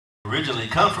originally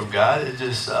come from God. It's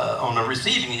just on the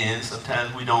receiving end,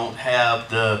 sometimes we don't have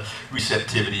the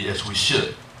receptivity as we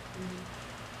should.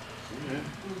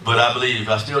 But I believe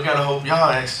I still got to hope y'all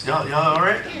all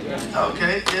right?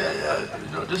 Okay, yeah.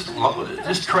 You know, just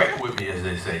track with me, as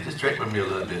they say. Just track with me a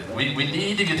little bit. We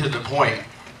need to get to the point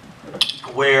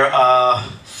where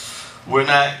we're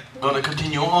not going to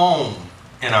continue on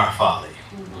in our folly.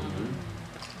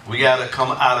 We got to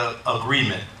come out of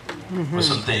agreement with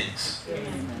some things.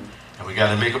 And we got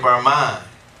to make up our mind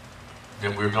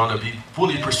that we're going to be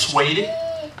fully persuaded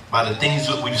by the things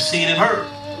that we've seen and heard.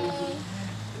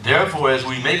 Therefore, as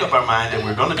we make up our mind that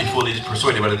we're going to be fully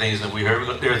persuaded by the things that we heard,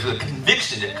 there's a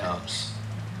conviction that comes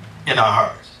in our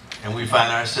hearts. And we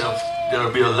find ourselves, there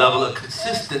will be a level of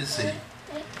consistency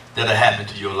that'll happen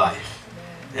to your life.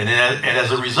 And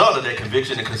as a result of that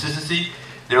conviction and consistency,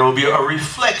 there will be a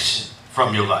reflection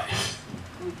from your life.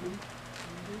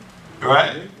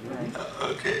 Right?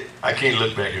 Okay. I can't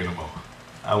look back here no more.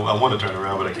 I want to turn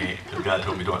around, but I can't, because God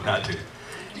told me not to.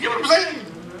 You get what I'm saying?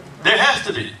 There has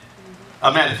to be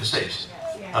a manifestation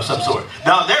of some sort.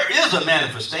 Now, there is a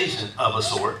manifestation of a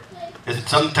sort. It's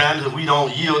sometimes if we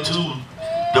don't yield to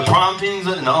the promptings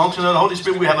and the unction of the Holy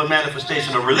Spirit, we have a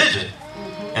manifestation of religion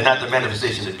and not the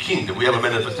manifestation of the kingdom. We have a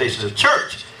manifestation of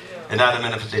church and not a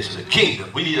manifestation of the kingdom.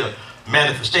 We need a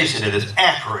manifestation that is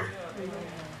accurate.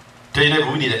 Tell your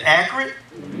neighbor, we need an accurate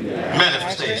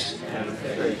manifestation.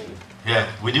 Yeah,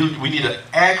 we need an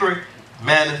accurate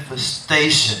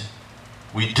manifestation.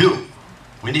 We do.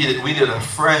 We need a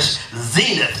fresh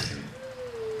zenith.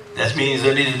 That means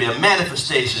there needs to be a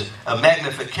manifestation, a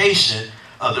magnification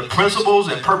of the principles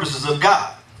and purposes of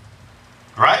God.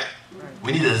 Right?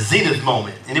 We need a zenith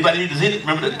moment. Anybody need a zenith?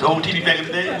 Remember the old TV back in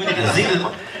the day? We need a zenith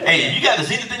moment. Hey, if you got a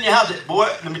zenith in your house, boy,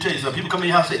 let me tell you something. People come in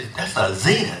your house and say, that's a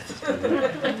zenith.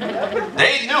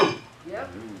 They knew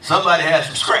somebody had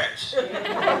some scratch. And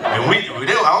I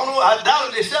don't know, I doubt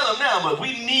if they sell them now, but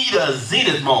we need a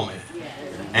zenith moment.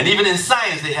 And even in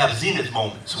science, they have zenith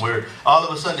moments where all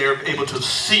of a sudden they're able to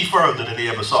see further than they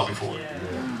ever saw before.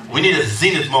 We need a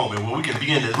zenith moment where we can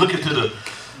begin to look into the,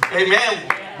 amen,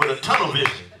 with a tunnel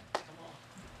vision.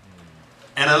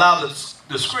 And allow the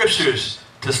scriptures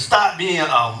to stop being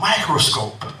a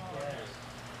microscope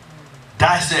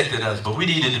dissecting us, but we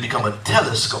need it to become a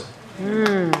telescope.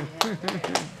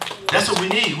 That's what we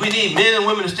need. We need men and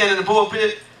women to stand in the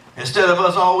pulpit instead of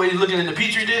us always looking in the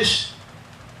petri dish.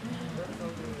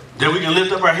 That we can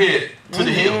lift up our head to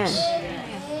the hills,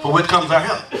 for which comes our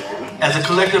help as a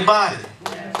collective body.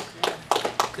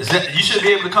 Is that you should be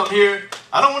able to come here.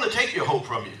 I don't want to take your hope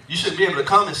from you. You should be able to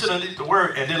come and sit underneath the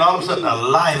word, and then all of a sudden a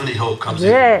lively hope comes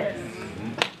in.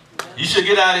 You should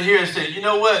get out of here and say, you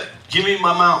know what? Give me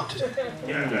my mountain.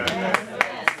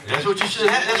 That's what you should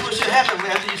have. That's what should happen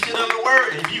after you sit under the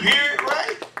word. If you hear it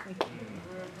right,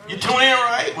 you tune in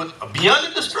right, with beyond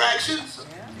the distractions,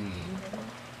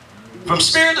 from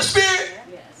spirit to spirit,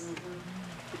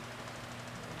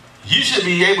 you should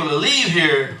be able to leave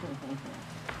here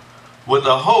with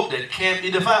a hope that can't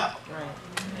be defiled.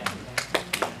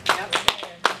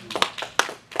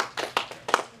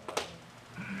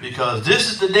 Because this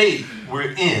is the day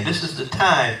we're in. This is the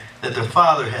time that the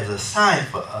Father has assigned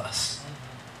for us.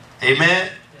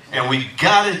 Amen? And we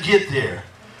got to get there.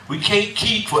 We can't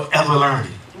keep forever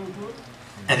learning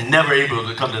and never able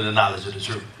to come to the knowledge of the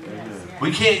truth.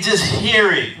 We can't just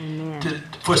hearing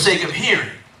for sake of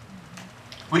hearing.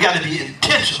 We got to be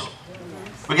intentional.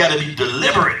 We got to be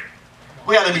deliberate.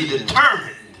 We got to be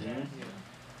determined.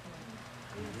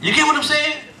 You get what I'm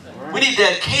saying? We need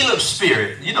that Caleb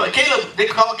spirit. You know, Caleb, they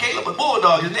call Caleb a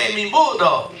bulldog. His name means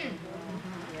bulldog.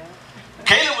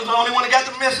 Caleb was the only one that got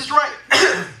the message right.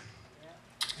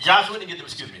 Joshua didn't get the,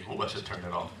 excuse me. Oh, I should turn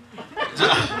that off.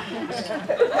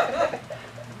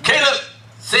 Caleb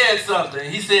said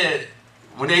something. He said,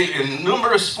 when they, in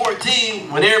Numbers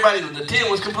 14, when everybody, the 10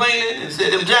 was complaining and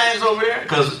said, them giants over there,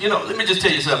 because, you know, let me just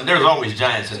tell you something. There's always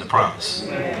giants in the promise.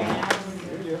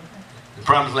 The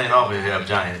promised land always have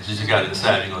giants. You just got to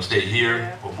decide if you're going to stay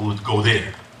here or move, go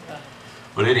there.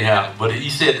 But anyhow, but he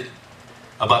said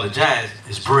about the giants,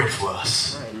 it's bread for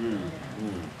us.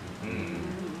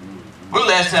 When the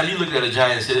last time you looked at a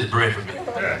giant and said, it's bread for me?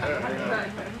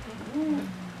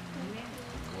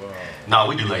 No,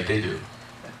 we do like they do.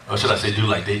 Or should I say do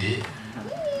like they did?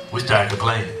 We start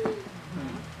complaining.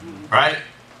 Right?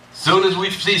 Soon as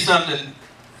we see something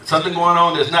going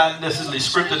on that's not necessarily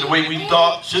scripted the way we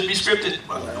thought should be scripted,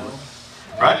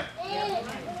 right?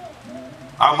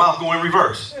 Our mouth go in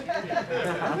reverse.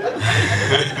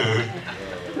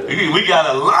 We got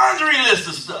a laundry list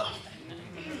of stuff.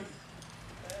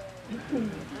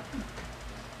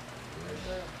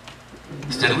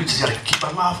 Instead, we just got to keep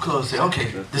our mouth closed and say,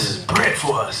 okay, this is bread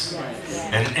for us.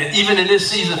 And even in this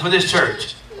season for this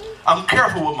church, I'm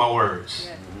careful with my words.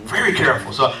 Very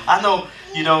careful. So I know,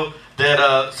 you know,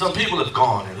 that some people have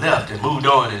gone and left and moved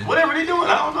on and whatever they're doing,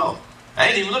 I don't know. I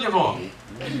ain't even looking for them.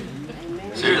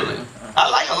 Seriously. I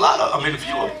like a lot of, I mean, a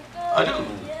few of them. I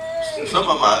do. Some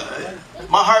of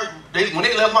my heart, when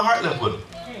they left, my heart left with them.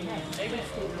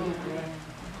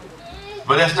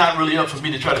 But that's not really up for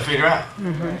me to try to figure out.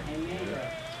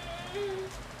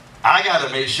 I got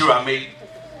to make sure I make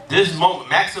this moment,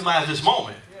 maximize this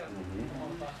moment.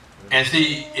 And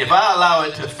see, if I allow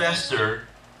it to fester,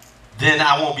 then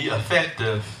I won't be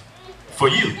effective for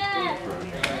you.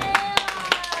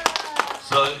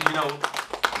 So, you know,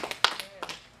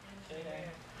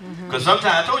 because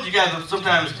sometimes, I told you guys,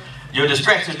 sometimes your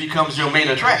distraction becomes your main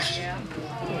attraction.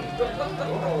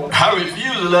 I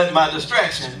refuse to let my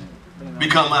distraction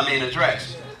become my main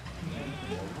attraction.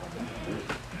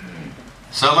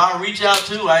 Some I reach out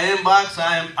to, I inbox,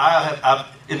 I've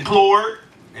implored,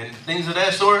 and things of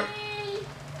that sort.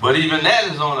 But even that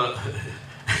is on a,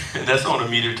 that's on a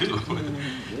meter too.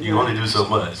 You only do so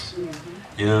much.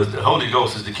 You know, the Holy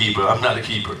Ghost is the keeper. I'm not a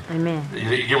keeper. Amen.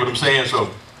 You get what I'm saying? So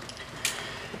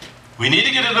we need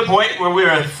to get to the point where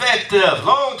we're effective,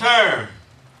 long term,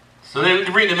 so that we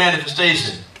can bring the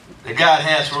manifestation that God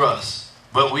has for us.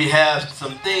 But we have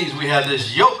some things, we have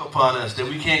this yoke upon us that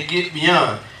we can't get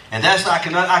beyond. And that's, I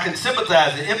can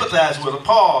sympathize and empathize with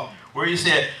Paul, where he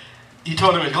said, he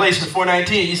told him in Galatians 4:19,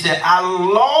 he said, I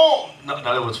long, no,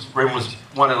 that was Romans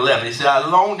 1:11. He said, I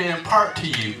long to impart to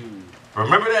you.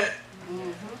 Remember that?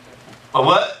 Or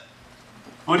what?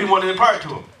 What do you want to impart to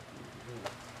him?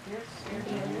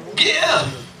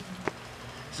 Give.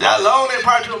 See, I long to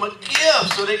impart to them a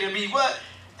gift so they can be what?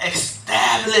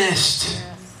 Established.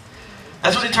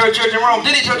 That's what he told the church in Rome.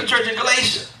 Then he told the church in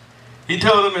Galatia. He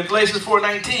told them in Galatians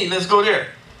 4:19. Let's go there.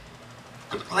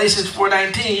 Galatians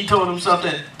 4:19, he told them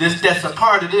something that's a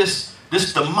part of this. This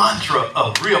is the mantra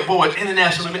of Real Boys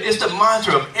International. It's the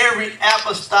mantra of every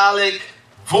apostolic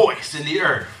voice in the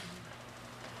earth.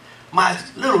 My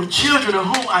little children of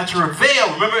whom I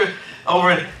travail. Remember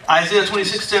over in Isaiah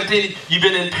 26:17, you've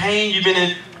been in pain, you've been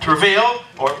in travail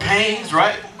or pains,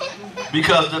 right?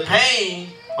 Because the pain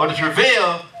or the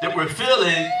travail that we're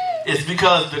feeling is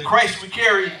because the Christ we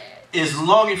carry is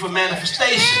longing for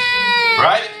manifestation,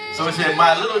 right? So it said,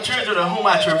 my little children of whom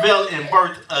I travail in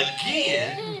birth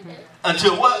again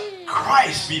until what?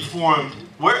 Christ be formed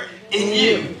where? In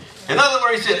you. In other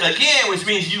words, he said again, which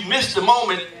means you missed the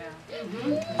moment.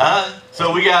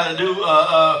 So we got to do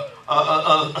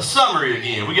a summary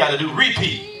again. We got to do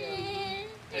repeat.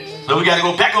 So we got to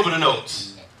go back over the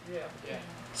notes.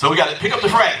 So we got to pick up the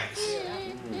fragments.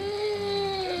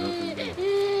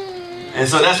 And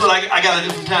so that's what I got to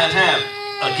do from time to time.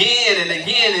 Again and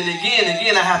again and again and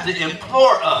again, I have to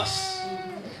implore us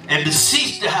and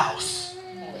beseech the house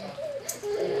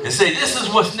and say, this is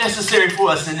what's necessary for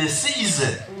us in this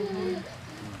season.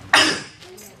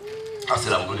 I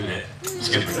said I was going to do that.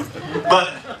 Excuse me.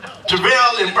 But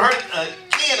travail in birth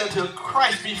again until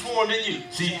Christ be formed in you.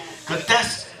 See, because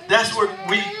that's where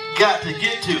we got to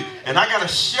get to. And I got to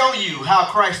show you how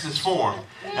Christ is formed.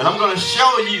 And I'm going to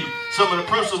show you some of the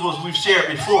principles we've shared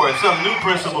before and some new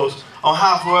principles on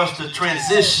how for us to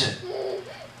transition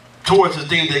towards the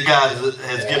thing that God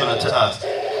has given unto us.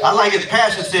 I like it.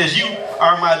 Passion says, you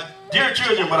are my dear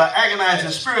children, but I agonize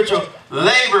in spiritual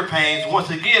labor pains once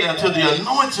again until the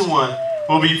anointed one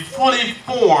will be fully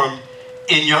formed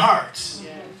in your hearts.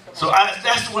 So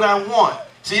that's what I want.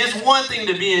 See, it's one thing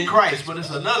to be in Christ, but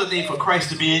it's another thing for Christ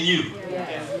to be in you.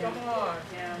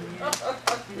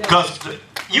 Because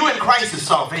you in Christ is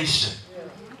salvation.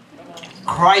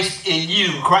 Christ in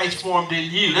you, Christ formed in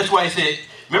you. That's why he said,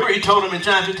 remember he told him in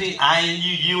John 15, I in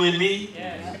you, you in me?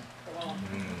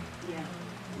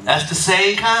 That's the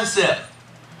same concept.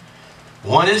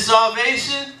 One is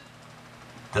salvation,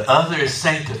 the other is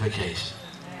sanctification.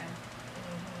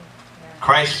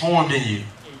 Christ formed in you.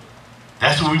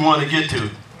 That's what we want to get to.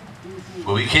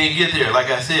 But we can't get there. Like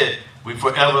I said, we're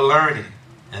forever learning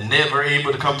and never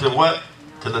able to come to what?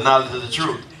 To the knowledge of the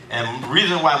truth. And the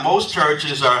reason why most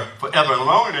churches are forever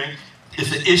learning is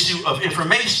the issue of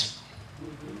information.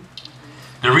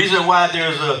 The reason why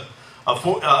there's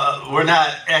we're not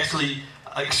actually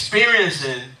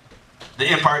experiencing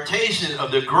the impartation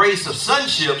of the grace of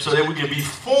sonship so that we can be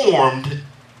formed.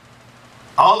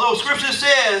 Although Scripture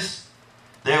says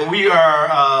that we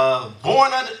are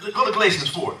born under, go to Galatians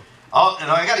 4.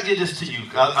 And I got to give this to you.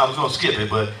 I was going to skip it,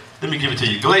 but let me give it to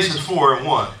you. Galatians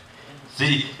 4:1.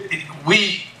 See,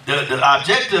 the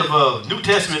objective of New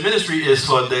Testament ministry is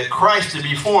for the Christ to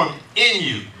be formed in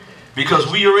you.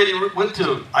 Because we already went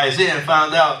to Isaiah and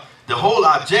found out the whole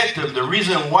objective, the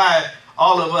reason why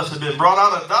all of us have been brought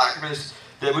out of darkness,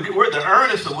 that we're the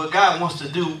earnest of what God wants to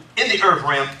do in the earth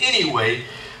realm anyway.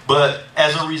 But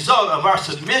as a result of our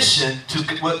submission to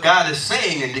what God is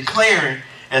saying and declaring,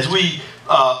 as we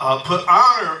put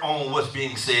honor on what's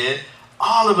being said,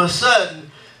 all of a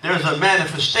sudden there's a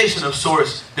manifestation of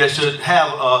sorts that should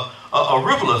have a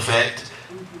ripple effect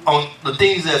on the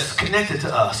things that's connected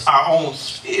to us, our own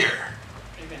sphere.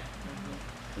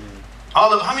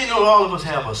 How many know all of us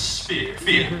have a sphere?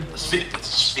 A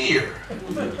sphere.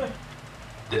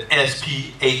 The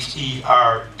S-P-H-E-R-E.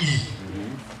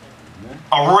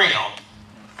 A realm.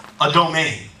 A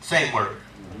domain. Same word.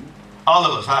 All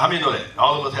of us. How many know that?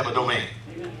 All of us have a domain.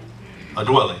 A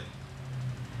dwelling.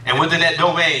 And within that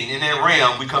domain, in that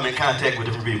realm, we come in contact with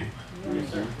different people.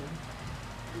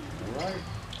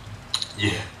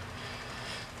 Yeah.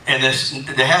 And there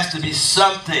has to be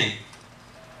something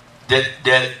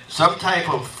that some type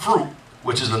of fruit,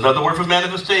 which is another word for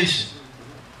manifestation,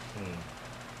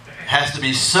 has to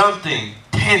be something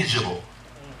tangible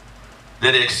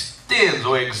that extends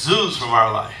or exudes from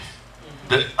our life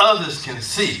that others can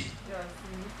see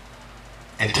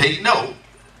and take note,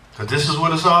 because this is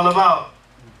what it's all about.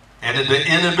 And the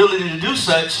inability to do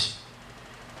such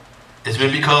has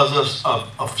been because of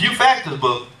a few factors,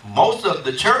 but most of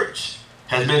the church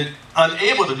has been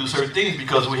unable to do certain things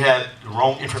because we had the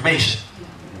wrong information.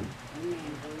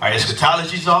 Our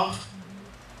eschatology's off.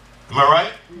 Am I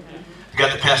right? You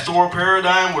got the pastoral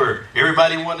paradigm where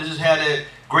everybody wanted to just have that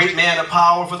great man of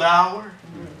power for the hour.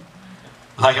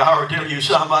 Like our W.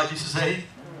 Shambach used to say,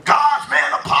 God's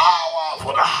man of power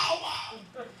for the hour.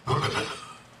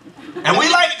 And we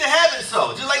like to have it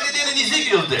so, just like they did in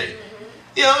Ezekiel's day.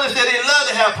 You know, they said they love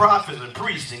to have prophets and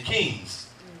priests and kings.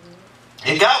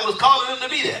 And God was calling them to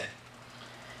be that.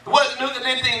 It wasn't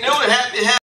anything new. It happened.